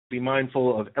be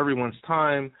mindful of everyone's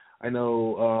time. I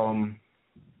know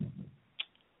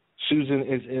Susan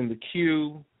is in the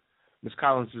queue. Ms.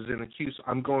 Collins is in the queue, so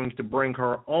I'm going to bring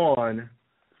her on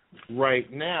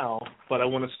right now. But I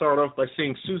want to start off by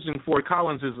saying Susan Ford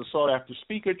Collins is a sought-after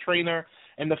speaker, trainer,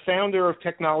 and the founder of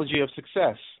Technology of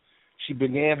Success. She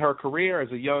began her career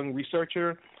as a young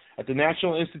researcher at the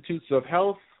National Institutes of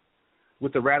Health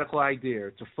with the radical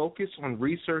idea to focus on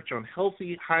research on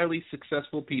healthy, highly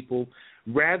successful people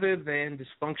rather than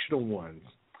dysfunctional ones.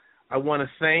 I want to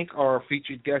thank our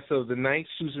featured guest of the night,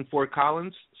 Susan Ford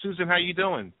Collins. Susan, how you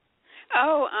doing?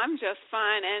 Oh, I'm just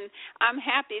fine, and I'm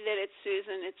happy that it's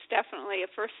Susan. It's definitely a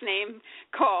first-name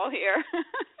call here.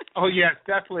 Oh, yes,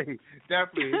 definitely.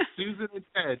 It's Susan and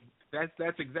Ted.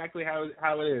 That's exactly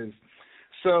how it is.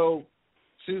 So,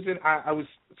 Susan, I was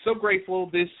so grateful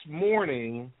this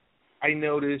morning. I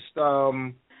noticed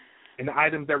an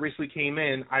item that recently came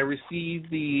in. I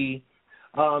received the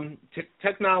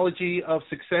Technology of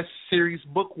Success Series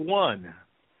Book 1.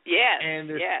 Yes, and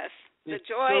yes. The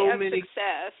Joy of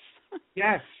Success.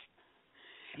 Yes.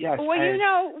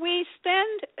 Well, we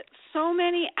spend so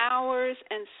many hours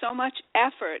and so much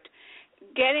effort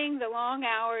getting the long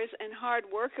hours and hard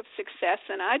work of success,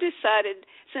 and I decided,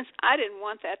 since I didn't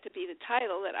want that to be the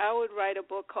title, that I would write a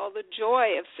book called The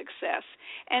Joy of Success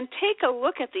and take a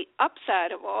look at the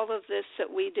upside of all of this that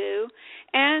we do,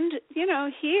 and,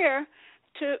 here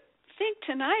to think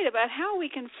tonight about how we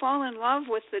can fall in love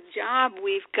with the job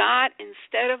we've got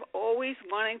instead of always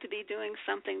wanting to be doing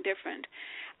something different.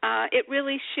 It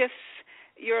really shifts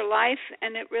your life,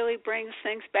 and it really brings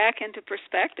things back into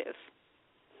perspective.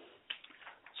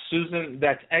 Susan,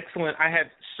 that's excellent. I have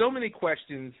so many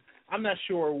questions. I'm not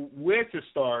sure where to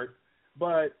start,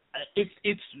 but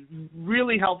it's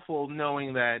really helpful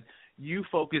knowing that you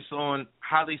focus on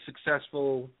highly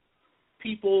successful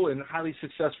people and highly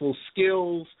successful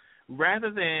skills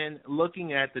rather than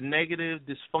looking at the negative,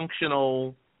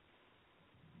 dysfunctional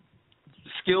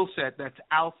skill set that's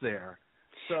out there.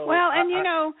 So,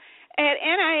 at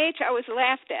NIH, I was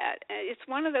laughed at. It's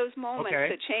one of those moments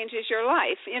that changes your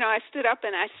life. I stood up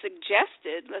and I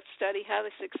suggested, let's study highly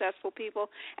successful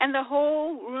people, and the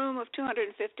whole room of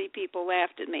 250 people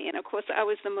laughed at me. And, of course, I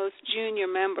was the most junior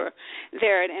member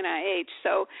there at NIH.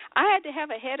 So I had to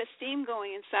have a head of steam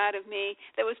going inside of me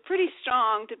that was pretty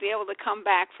strong to be able to come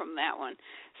back from that one.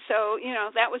 So,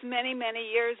 that was many, many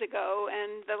years ago.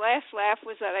 And the last laugh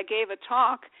was that I gave a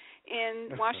talk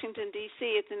in Washington,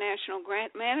 D.C. at the National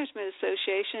Grant Management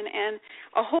Association, and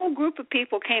a whole group of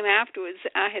people came afterwards.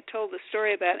 I had told the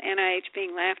story about NIH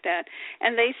being laughed at,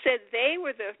 and they said they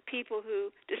were the people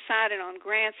who decided on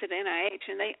grants at NIH,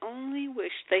 and they only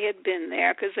wished they had been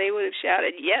there because they would have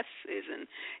shouted, "Yes, Susan,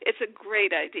 it's a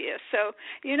great idea." So,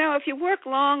 if you work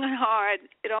long and hard,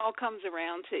 it all comes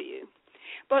around to you.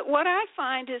 But what I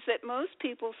find is that most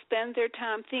people spend their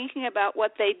time thinking about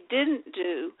what they didn't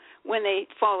do when they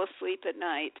fall asleep at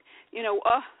night.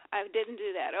 I didn't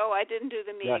do that. Oh, I didn't do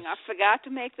the meeting. Yes. I forgot to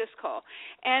make this call.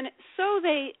 And so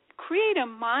they create a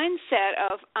mindset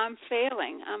of, I'm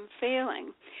failing.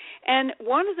 And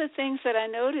one of the things that I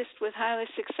noticed with highly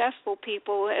successful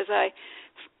people as I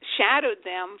shadowed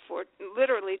them for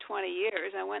literally 20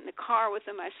 years. I went in the car with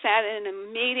them. I sat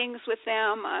in meetings with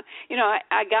them. I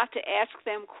got to ask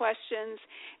them questions.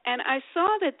 And I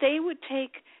saw that they would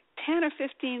take 10 or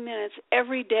 15 minutes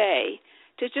every day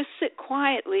to just sit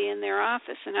quietly in their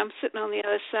office. And I'm sitting on the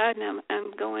other side, and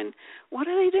I'm going, what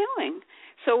are they doing?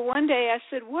 So one day I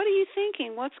said, what are you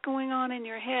thinking? What's going on in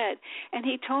your head? And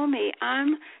he told me,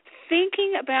 I'm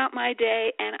thinking about my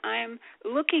day, and I'm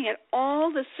looking at all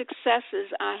the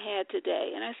successes I had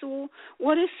today. And I said, well,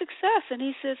 what is success? And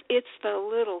he says, it's the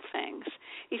little things.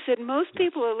 He said, most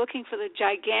people are looking for the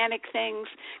gigantic things,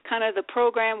 kind of the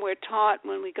program we're taught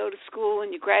when we go to school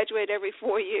and you graduate every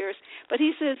 4 years. But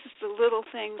he says it's the little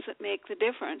things that make the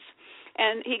difference.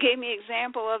 And he gave me an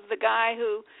example of the guy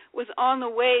who was on the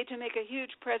way to make a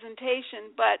huge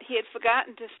presentation, but he had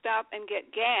forgotten to stop and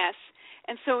get gas,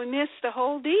 and so he missed the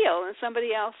whole deal, and somebody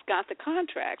else got the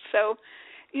contract. So,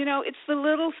 it's the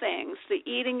little things, the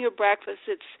eating your breakfast,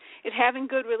 it's having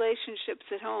good relationships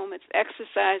at home, it's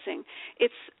exercising,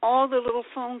 it's all the little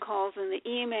phone calls and the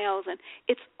emails, and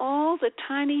it's all the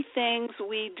tiny things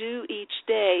we do each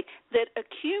day that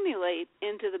accumulate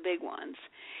into the big ones.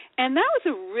 And that was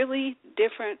a really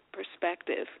different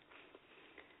perspective.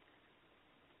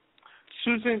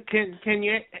 Susan, can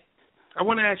you? I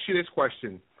want to ask you this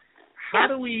question: how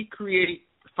do we create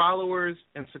followers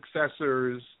and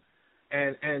successors?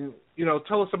 And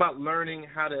tell us about learning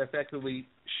how to effectively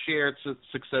share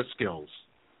success skills.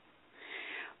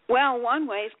 Well, one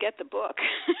way is get the book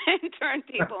and turn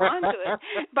people onto it.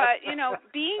 But,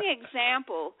 being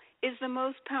example is the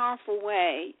most powerful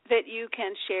way that you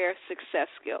can share success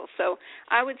skills. So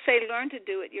I would say learn to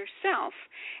do it yourself.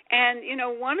 And,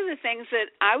 one of the things that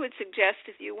I would suggest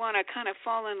if you want to kind of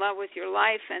fall in love with your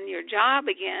life and your job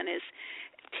again is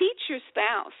teach your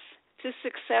spouse to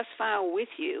success file with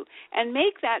you and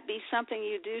make that be something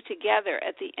you do together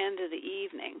at the end of the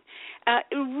evening.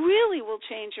 It really will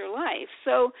change your life.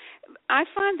 So I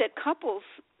find that couples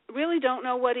really don't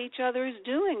know what each other is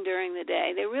doing during the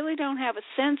day. They really don't have a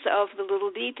sense of the little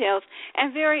details.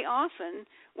 And very often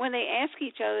when they ask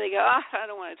each other, they go, I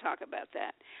don't want to talk about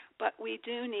that. But we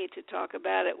do need to talk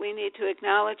about it. We need to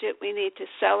acknowledge it. We need to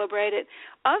celebrate it.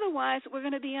 Otherwise, we're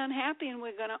going to be unhappy, and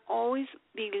we're going to always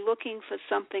be looking for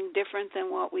something different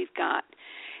than what we've got.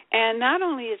 And not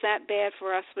only is that bad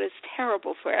for us, but it's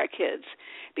terrible for our kids.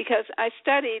 Because I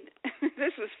studied,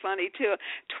 this was funny too,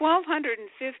 1,250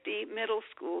 middle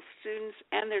school students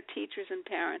and their teachers and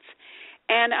parents.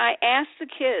 And I asked the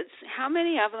kids how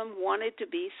many of them wanted to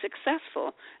be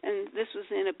successful. And this was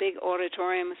in a big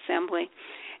auditorium assembly.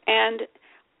 And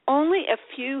only a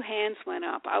few hands went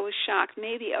up. I was shocked.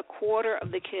 Maybe a quarter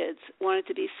of the kids wanted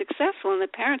to be successful, and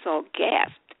the parents all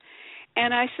gasped.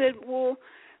 And I said, well,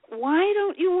 why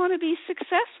don't you want to be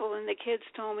successful? And the kids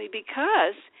told me,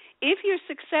 because if you're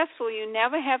successful, you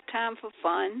never have time for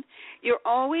fun. You're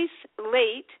always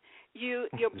late. Your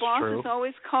boss is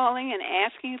always calling and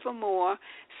asking for more.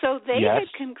 So they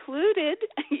had concluded,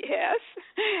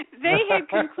 they had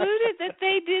concluded that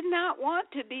they did not want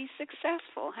to be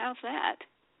successful. How's that?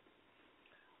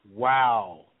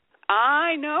 Wow.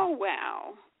 I know,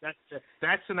 wow.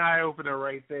 That's an eye-opener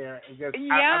right there.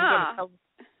 Yeah.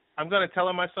 I'm going to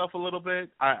tell myself a little bit.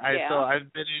 So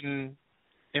I've been in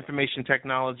information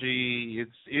technology.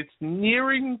 It's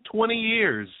nearing 20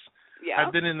 years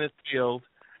I've been in this field.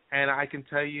 And I can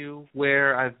tell you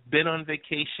where I've been on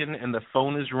vacation and the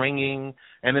phone is ringing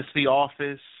and it's the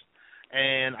office.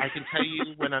 And I can tell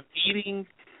you when I'm eating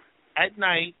at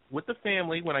night with the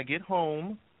family, when I get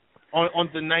home, on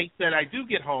the night that I do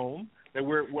get home, that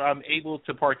where I'm able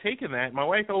to partake in that, my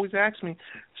wife always asks me,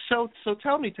 so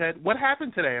tell me, Ted, what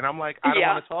happened today? And I'm like, I don't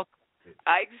want to talk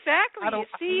about it. Exactly. I don't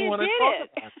want you to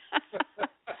did it.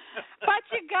 But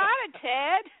you got it,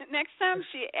 Ted. Next time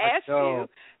she asks you,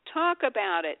 talk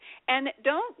about it. And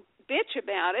don't bitch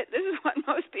about it. This is what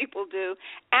most people do.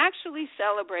 Actually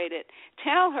celebrate it.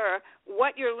 Tell her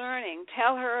what you're learning.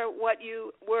 Tell her what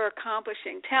you were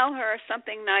accomplishing. Tell her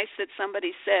something nice that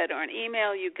somebody said or an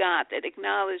email you got that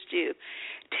acknowledged you.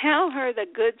 Tell her the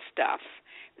good stuff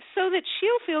so that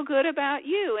she'll feel good about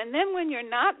you. And then when you're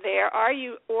not there, or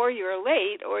you're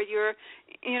late, or you're,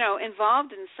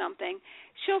 involved in something,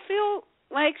 she'll feel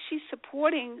like she's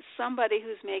supporting somebody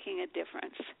who's making a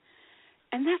difference.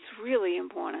 And that's really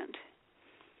important.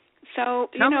 So,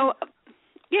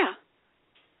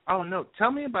 Oh, no.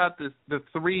 Tell me about the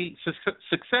three.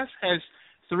 Success has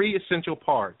three essential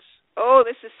parts. Oh,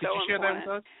 this is so important. Could you share that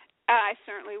with us? I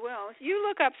certainly will. If you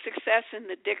look up success in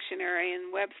the dictionary,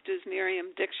 in Webster's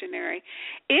Merriam Dictionary,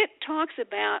 it talks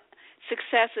about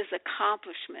success as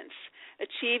accomplishments,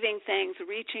 achieving things,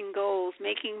 reaching goals,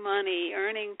 making money,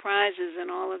 earning prizes, and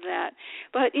all of that.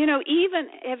 But even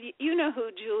you know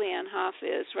who Julianne Hough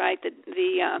is, right? The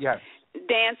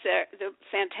dancer, the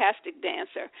fantastic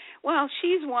dancer. Well,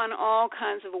 she's won all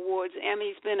kinds of awards.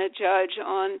 Emmy's been a judge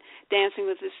on Dancing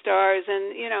with the Stars,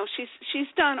 and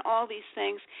she's done all these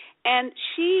things. And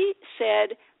she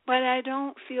said, "But I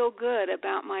don't feel good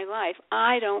about my life.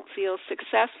 I don't feel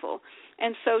successful."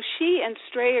 And so she and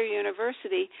Strayer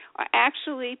University are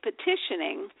actually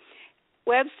petitioning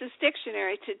Webster's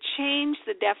Dictionary to change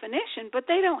the definition, but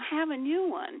they don't have a new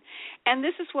one. And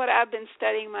this is what I've been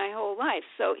studying my whole life.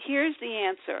 So here's the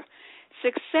answer.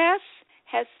 Success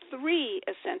has three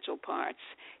essential parts.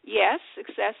 Yes,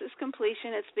 success is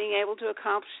completion. It's being able to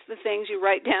accomplish the things you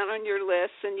write down on your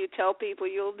lists and you tell people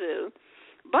you'll do.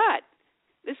 But,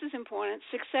 this is important,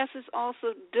 success is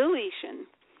also deletion.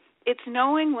 It's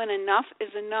knowing when enough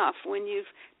is enough, when you've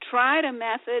tried a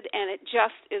method and it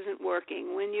just isn't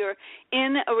working, when you're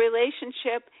in a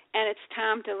relationship and it's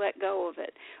time to let go of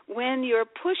it, when you're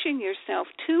pushing yourself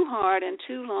too hard and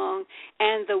too long,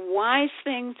 and the wise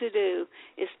thing to do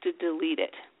is to delete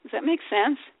it. Does that make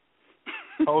sense?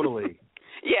 Totally.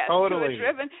 Yes, totally. To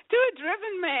a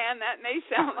driven man, that may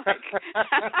sound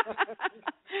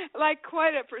like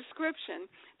quite a prescription.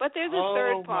 But there's a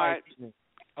third part.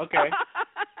 Okay.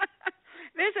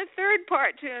 There's a third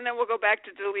part, too, and then we'll go back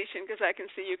to deletion because I can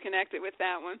see you connected with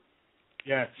that one.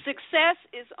 Yes. Success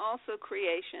is also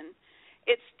creation.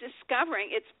 It's discovering,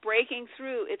 it's breaking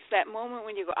through. It's that moment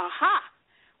when you go, aha,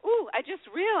 ooh, I just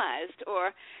realized,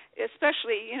 or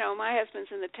especially, my husband's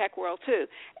in the tech world too.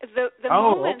 The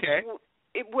moments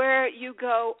where you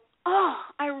go, oh,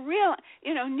 I realize,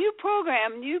 new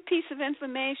program, new piece of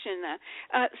information.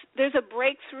 There's a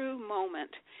breakthrough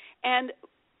moment. And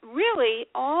really,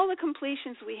 all the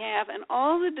completions we have and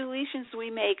all the deletions we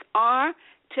make are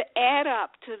to add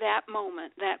up to that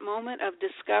moment of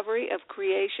discovery, of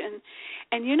creation.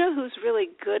 And you know who's really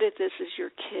good at this is your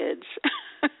kids.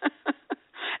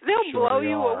 They'll blow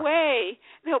you away.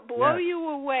 They'll blow you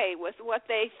away with what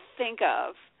they think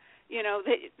of,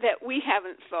 that we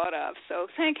haven't thought of. So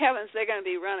thank heavens they're going to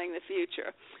be running the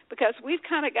future, because we've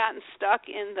kind of gotten stuck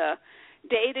in the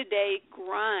day-to-day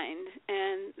grind,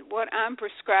 and what I'm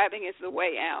prescribing is the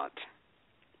way out.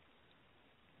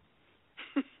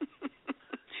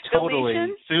 Totally,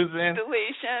 Deletion? Susan.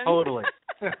 Deletion. Totally.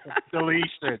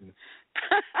 Deletion.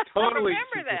 Totally.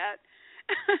 Remember that.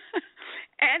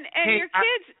 and hey, your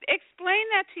kids, explain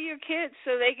that to your kids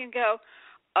so they can go,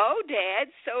 oh, Dad,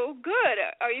 so good.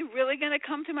 Are you really going to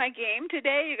come to my game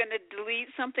today? You're going to delete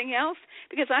something else?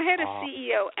 Because I had a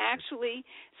CEO actually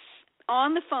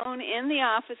on the phone in the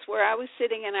office where I was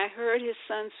sitting, and I heard his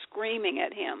son screaming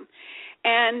at him.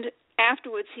 And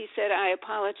afterwards he said, I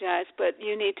apologize, but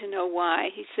you need to know why.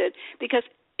 He said, because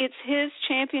it's his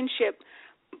championship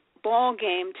ball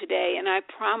game today, and I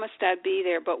promised I'd be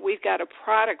there, but we've got a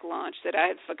product launch that I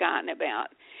had forgotten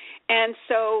about. And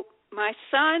so my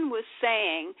son was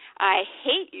saying, I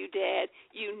hate you, Dad.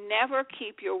 You never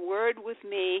keep your word with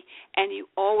me, and you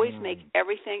always make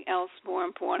everything else more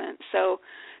important. So,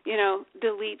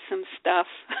 delete some stuff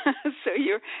so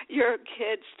your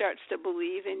kid starts to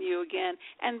believe in you again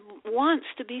and wants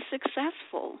to be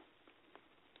successful.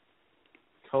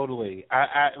 Totally.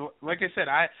 I like I said,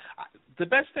 the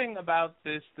best thing about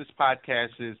this podcast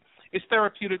is it's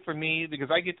therapeutic for me, because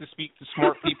I get to speak to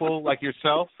smart people like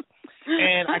yourself,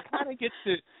 and I kind of get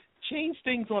to change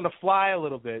things on the fly a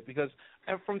little bit, because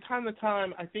from time to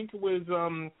time, I think it was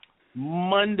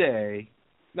Monday.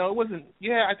 No, it wasn't.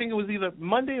 Yeah, I think it was either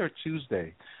Monday or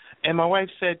Tuesday. And my wife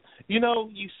said, you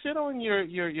sit on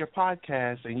your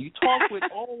podcast and you talk with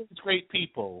all these great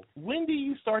people. When do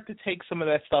you start to take some of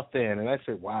that stuff in? And I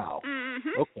said, wow.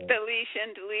 Mm-hmm. Okay.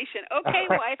 Deletion. Okay,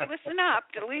 wife, listen up.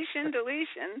 Deletion.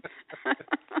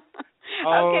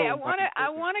 Okay, I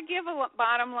want to give a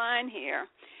bottom line here.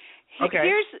 Okay.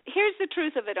 Here's the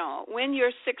truth of it all. When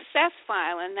your success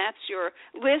file, and that's your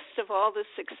list of all the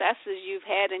successes you've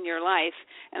had in your life,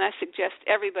 and I suggest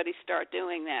everybody start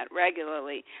doing that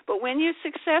regularly. But when your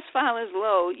success file is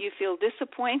low, you feel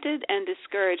disappointed and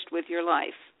discouraged with your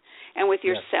life and with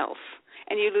yourself,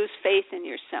 and you lose faith in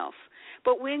yourself.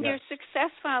 But when your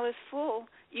success file is full,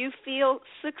 you feel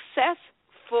successful.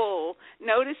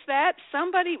 Notice that?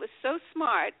 Somebody was so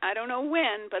smart, I don't know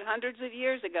when, but hundreds of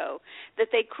years ago, that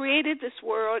they created this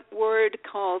word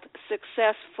called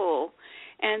successful.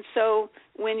 And so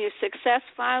when your success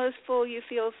file is full, you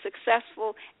feel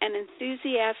successful and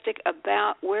enthusiastic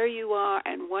about where you are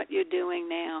and what you're doing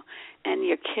now, and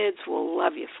your kids will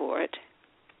love you for it.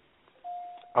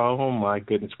 Oh, my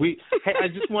goodness. Hey, I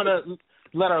just want to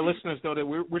let our listeners know that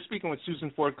we're speaking with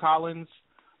Susan Ford Collins,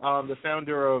 the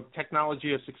founder of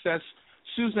Technology of Success.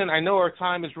 Susan, I know our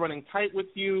time is running tight with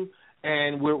you,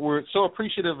 and we're so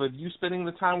appreciative of you spending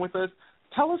the time with us.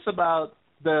 Tell us about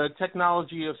the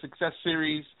Technology of Success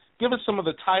series. Give us some of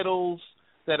the titles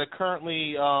that are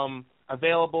currently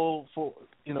available for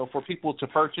people to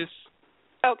purchase.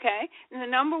 Okay. And the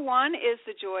number one is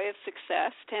The Joy of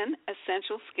Success, 10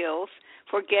 Essential Skills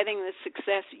for Getting the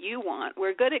Success You Want.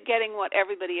 We're good at getting what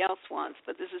everybody else wants,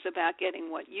 but this is about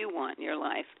getting what you want in your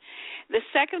life. The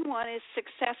second one is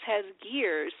Success Has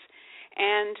Gears,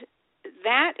 and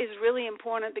that is really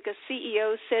important because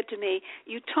CEOs said to me,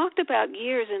 you talked about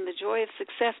gears and the joy of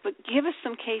success, but give us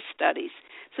some case studies.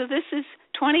 So this is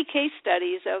 20 case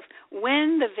studies of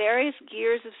when the various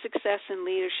gears of success and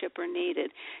leadership are needed.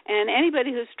 And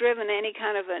anybody who's driven any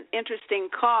kind of an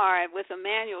interesting car with a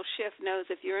manual shift knows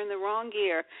if you're in the wrong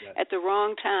gear at the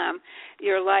wrong time,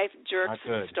 your life jerks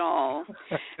and stalls.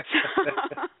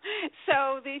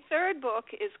 So the third book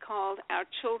is called Our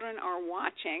Children Are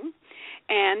Watching,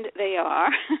 and they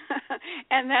are.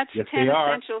 And that's 10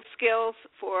 essential skills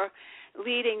for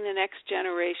leading the next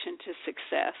generation to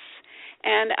success.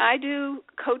 And I do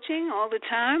coaching all the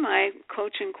time. I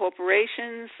coach in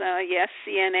corporations. Yes,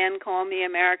 CNN called me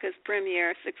America's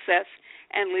premier success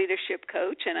and leadership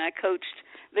coach, and I coached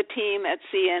the team at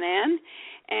CNN.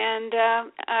 And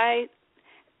I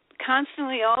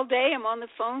constantly all day I'm on the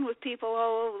phone with people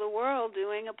all over the world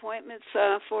doing appointments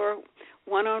for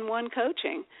one-on-one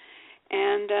coaching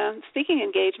and speaking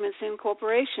engagements in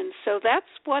corporations. So that's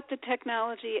what the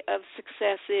technology of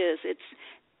success is. It's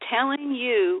telling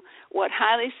you what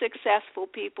highly successful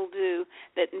people do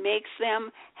that makes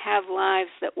them have lives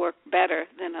that work better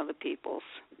than other people's.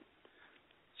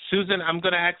 Susan, I'm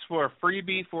going to ask for a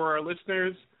freebie for our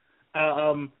listeners.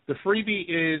 The freebie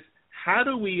is, how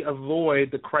do we avoid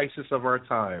the crisis of our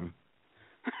time?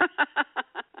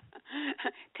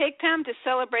 Take time to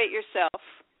celebrate yourself.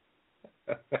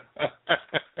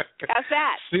 How's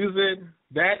that? Susan,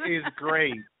 that is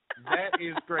great. That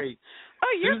is great.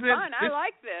 Oh, you're Susan, fun. I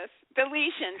like this.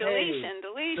 Deletion.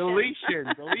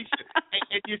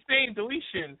 And you're saying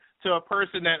deletion to a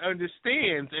person that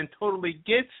understands and totally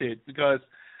gets it, because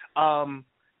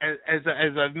as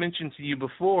I've mentioned to you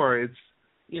before, it's,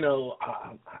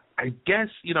 I guess,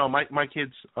 my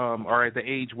kids are at the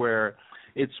age where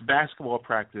it's basketball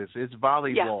practice, it's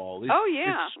volleyball.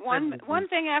 Yeah. It's one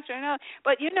thing after another.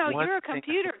 But, you're a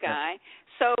computer guy,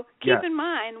 so keep in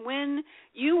mind when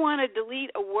you want to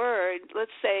delete a word,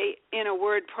 let's say in a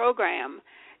Word program,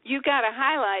 you've got to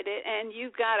highlight it and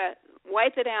you've got to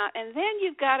wipe it out, and then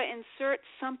you've got to insert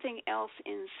something else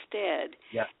instead.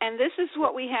 Yeah. And this is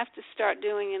what we have to start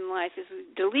doing in life, is we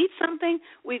delete something,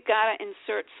 we've got to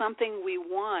insert something we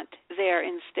want there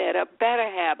instead, a better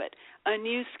habit, a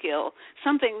new skill,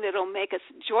 something that'll make us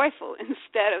joyful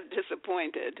instead of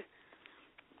disappointed.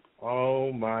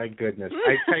 Oh, my goodness.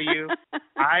 I tell you,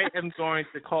 I am going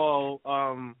to call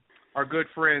our good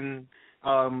friend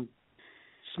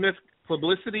Smith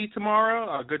Publicity tomorrow,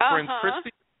 our good friend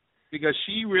Christy, because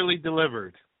she really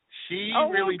delivered.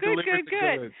 Delivered.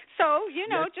 Good. So,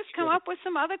 just come up with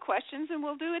some other questions and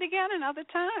we'll do it again another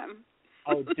time.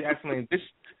 Oh, definitely.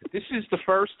 This is the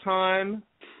first time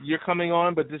you're coming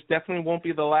on, but this definitely won't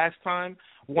be the last time.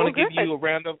 Want to give you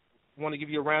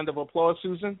a round of applause,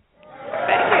 Susan?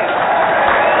 Thank you.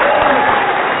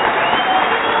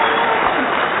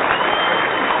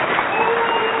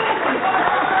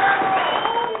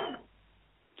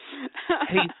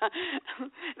 Hey.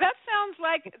 That sounds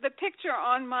like the picture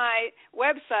on my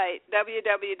website,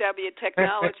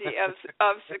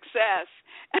 www.technologyofsuccess,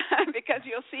 because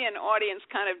you'll see an audience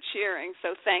kind of cheering.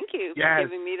 So thank you for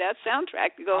giving me that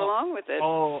soundtrack to go along with it.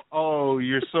 Oh,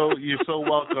 you're so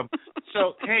welcome.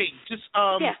 So, hey, just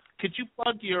could you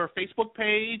plug your Facebook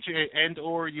page and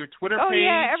or your Twitter page? Oh,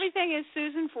 yeah, everything is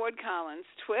Susan Ford Collins.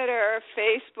 Twitter,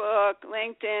 Facebook,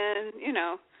 LinkedIn,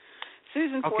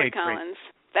 Susan Ford Collins.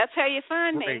 Great. That's how you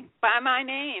find me, by my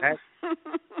name.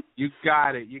 You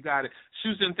got it.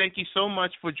 Susan, thank you so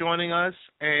much for joining us.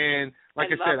 And like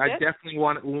I said, I definitely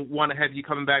want to have you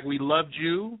coming back. We loved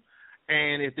you.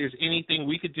 And if there's anything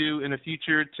we could do in the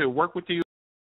future to work with you,